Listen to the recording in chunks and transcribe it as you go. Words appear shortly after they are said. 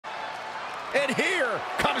And here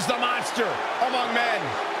comes the monster among men.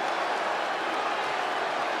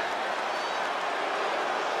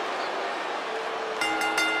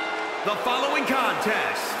 The following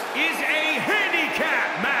contest is a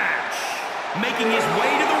handicap match. Making his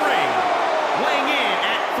way to the ring, weighing in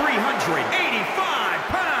at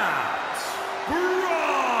 385 pounds,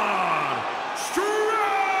 Braun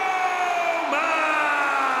Strowman!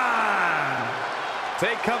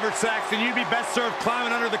 Take cover, Saxton. You'd be best served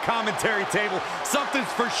climbing under the commentary table.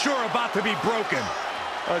 Something's for sure about to be broken.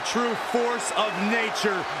 A true force of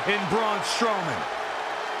nature in Braun Strowman.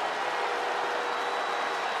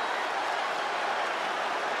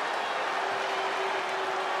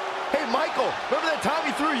 Hey, Michael, remember that time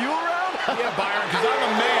he threw you around? Yeah, Byron, because I'm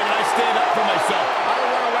a man and I stand up for myself. I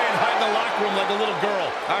don't run away and hide in the locker room like a little girl.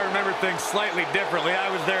 I remember things slightly differently. I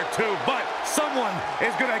was there too, but someone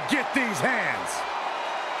is going to get these hands.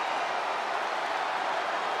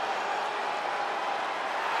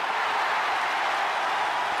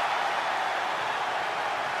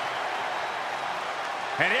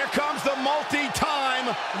 And here comes the multi-time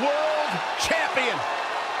world champion.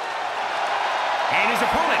 And his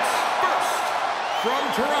opponents, first, from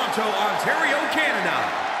Toronto, Ontario, Canada,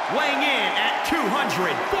 weighing in at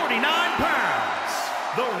 249 pounds,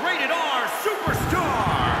 the Rated R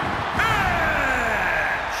Superstar,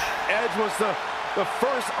 Edge! Edge was the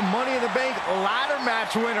first Money in the Bank ladder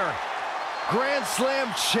match winner, Grand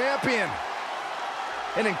Slam champion,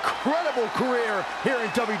 an incredible career here in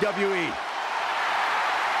WWE.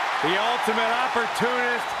 The ultimate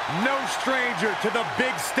opportunist, no stranger to the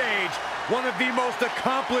big stage. One of the most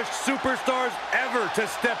accomplished superstars ever to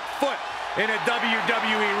step foot in a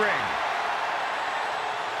WWE ring.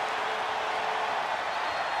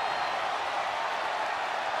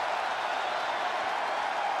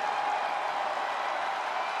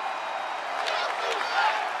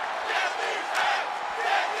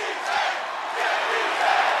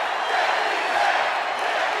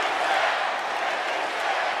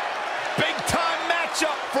 Big-time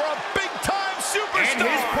matchup for a big-time superstar. And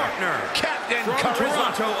his partner, Captain from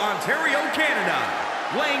Toronto, Ontario, Canada,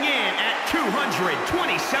 weighing in at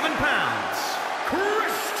 227 pounds,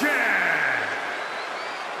 Christian!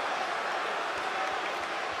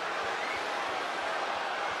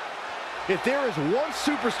 If there is one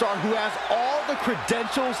superstar who has all the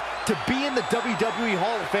credentials to be in the WWE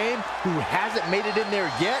Hall of Fame who hasn't made it in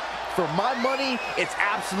there yet, for my money, it's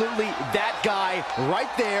absolutely that guy right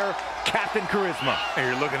there, Captain Charisma. And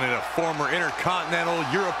you're looking at a former Intercontinental,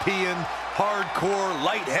 European, hardcore,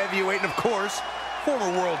 light heavyweight, and of course, former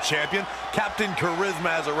world champion. Captain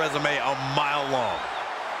Charisma has a resume a mile long.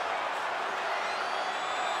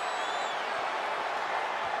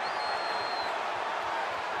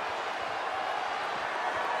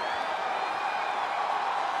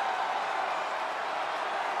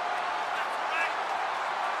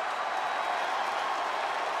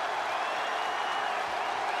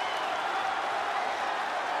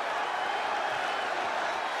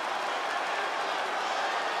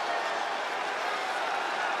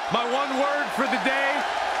 My one word for the day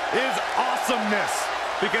is awesomeness,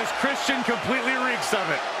 because Christian completely reeks of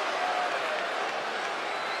it.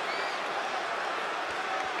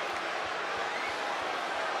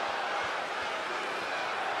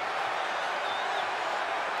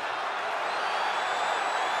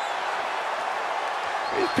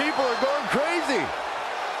 These people are going crazy.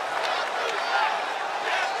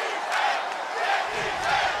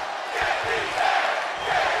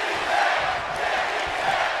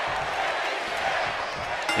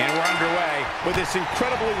 And we're underway with this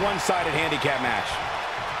incredibly one-sided handicap match.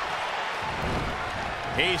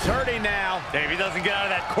 He's hurting now. If he doesn't get out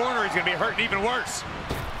of that corner, he's going to be hurting even worse.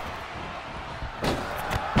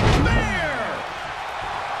 There!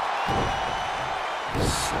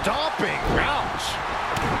 Stomping. Ouch.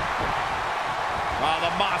 Oh,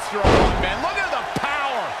 the monster on one man. Look at the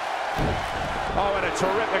power. Oh, and a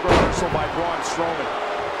terrific reversal by Braun Strowman.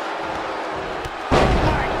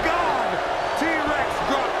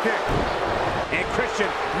 And Christian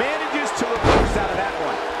manages to reverse out of that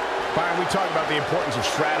one. Byron, we talk about the importance of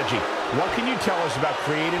strategy. What can you tell us about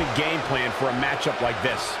creating a game plan for a matchup like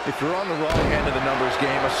this? If you're on the wrong end of the numbers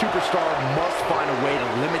game, a superstar must find a way to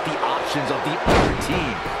limit the options of the other team,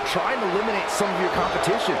 trying to eliminate some of your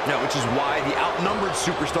competition. Yeah, which is why the outnumbered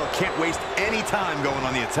superstar can't waste any time going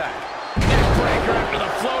on the attack. Neckbreaker after the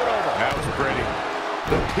float over. That was pretty.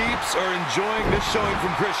 The peeps are enjoying this showing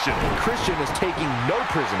from Christian. Christian is taking no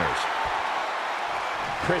prisoners.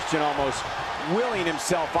 Christian almost willing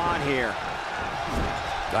himself on here.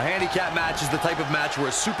 A handicap match is the type of match where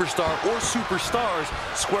a superstar or superstars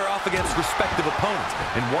square off against respective opponents,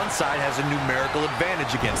 and one side has a numerical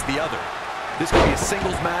advantage against the other. This could be a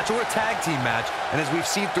singles match or a tag team match, and as we've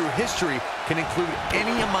seen through history, can include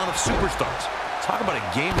any amount of superstars. Talk about a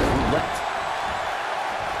game of roulette.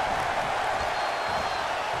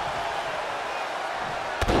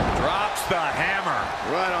 Drops the hammer.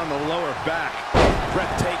 Right on the lower back.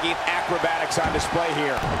 Breathtaking acrobatics on display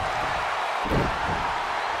here.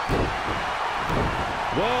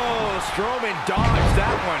 Whoa, Strowman dodged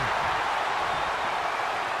that one.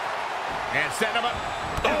 And set him up.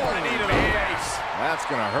 Oh, a knee to the face. That's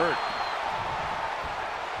going to hurt.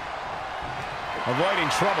 Avoiding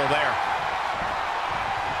trouble there.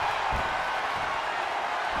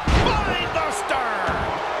 Mindbuster!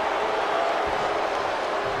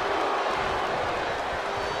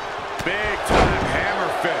 Big time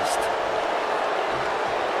hammer fist.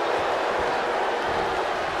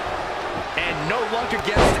 And no luck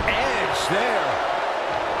against Edge there.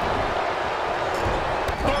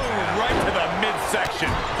 Boom, right to the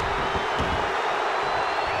midsection.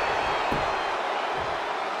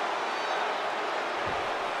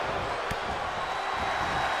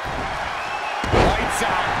 Lights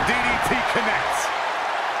out, DDT connects.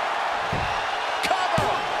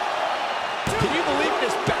 Cover! Can you believe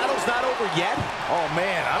this battle's not over yet? Oh,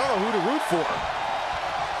 man, I don't know who to root for.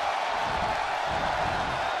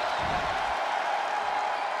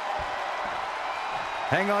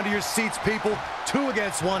 Hang on to your seats, people. 2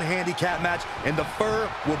 against 1 handicap match, and the fur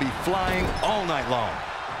will be flying all night long.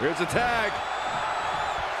 Here's a tag.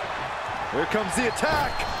 Here comes the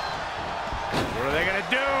attack. What are they going to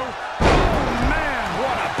do? Oh, man,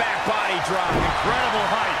 What a back body drop. incredible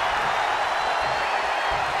height.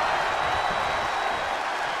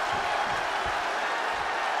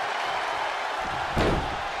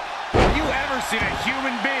 Have you ever seen a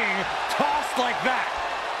human being tossed like that?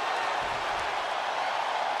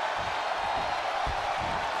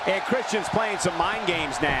 And Christian's playing some mind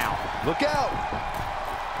games now. Look out!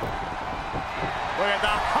 Look at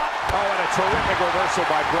the hot. Oh, and a terrific reversal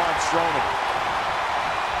by Braun Strowman.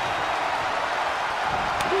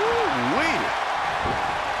 Ooh-wee.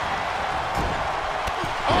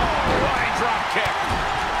 Oh, line drop kick.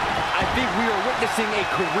 I think we are witnessing a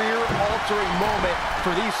career-altering moment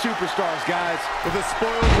for these superstars, guys. But the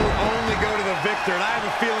spoils will only go to the victor, and I have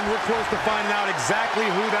a feeling we're close to finding out exactly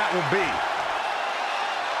who that will be.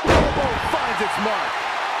 Elbow finds its mark.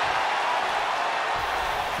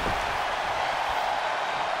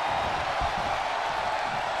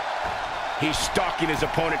 He's stalking his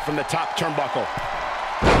opponent from the top turnbuckle.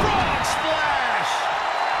 Frog splash!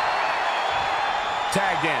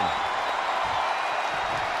 Tagged in.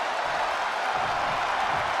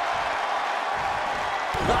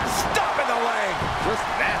 Stop in the leg. Just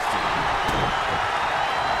nasty.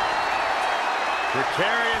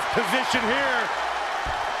 Precarious position here.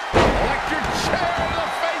 Electric chair to the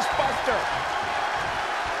face buster.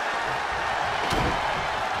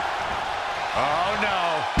 Oh, no.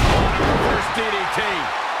 Reverse DDT.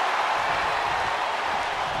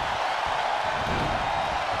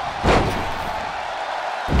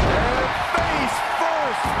 And face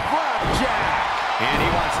first flapjack. And he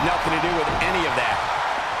wants nothing to do with any of that.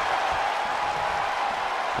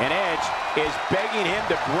 And Edge is begging him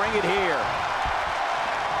to bring it here.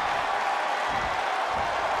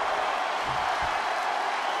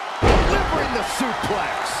 Delivering the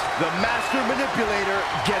suplex. The master manipulator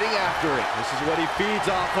getting after it. This is what he feeds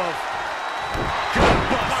off of. Good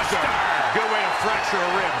buster. Good way to fracture a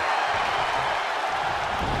rib.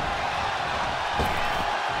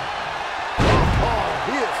 Oh,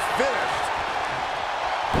 he is finished.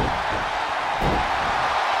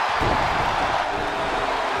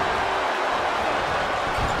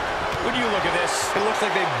 When you look at this, It looks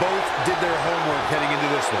like they both did their homework heading into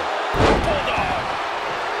this one. Bulldog.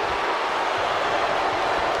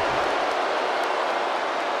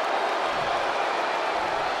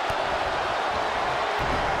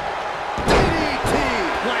 DDT.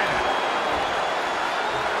 Planet.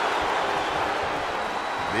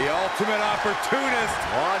 The ultimate opportunist.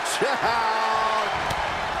 Watch out.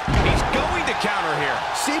 He's going to counter here.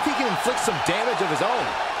 See if he can inflict some damage of his own.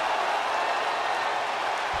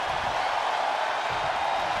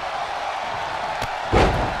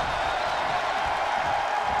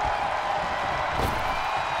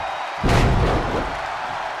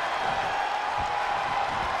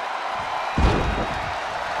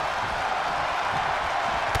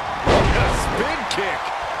 Kick.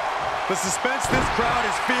 The suspense this crowd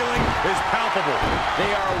is feeling is palpable.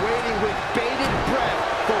 They are waiting with bated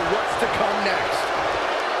breath for what's to come next.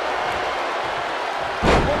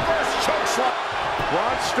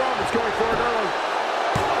 Braun Strowman's going for it early.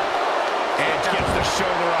 Edge gets the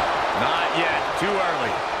shoulder up. Not yet. Too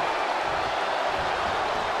early.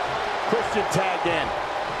 Christian tagged in.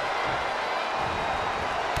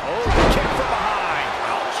 Oh, kick from behind.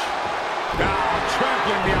 Ouch. Now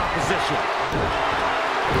trampling the opposition.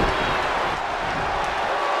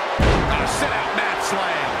 A sit-out mat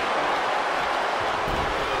slam.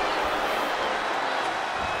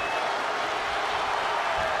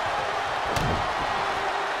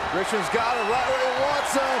 Christian's got it right where he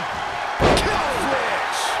wants him. Kill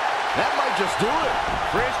switch. That might just do it.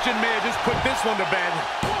 Christian may have just put this one to bed.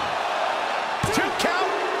 2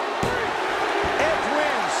 count. Edge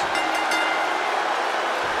wins.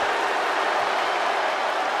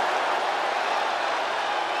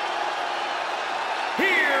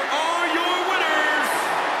 Here are your winners,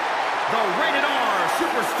 the Rated R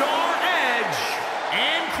Superstar Edge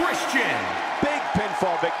and Christian. Big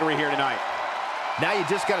pinfall victory here tonight. Now you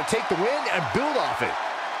just got to take the win and build off it.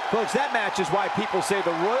 Folks, that match is why people say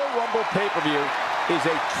the Royal Rumble pay-per-view is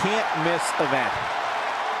a can't-miss event.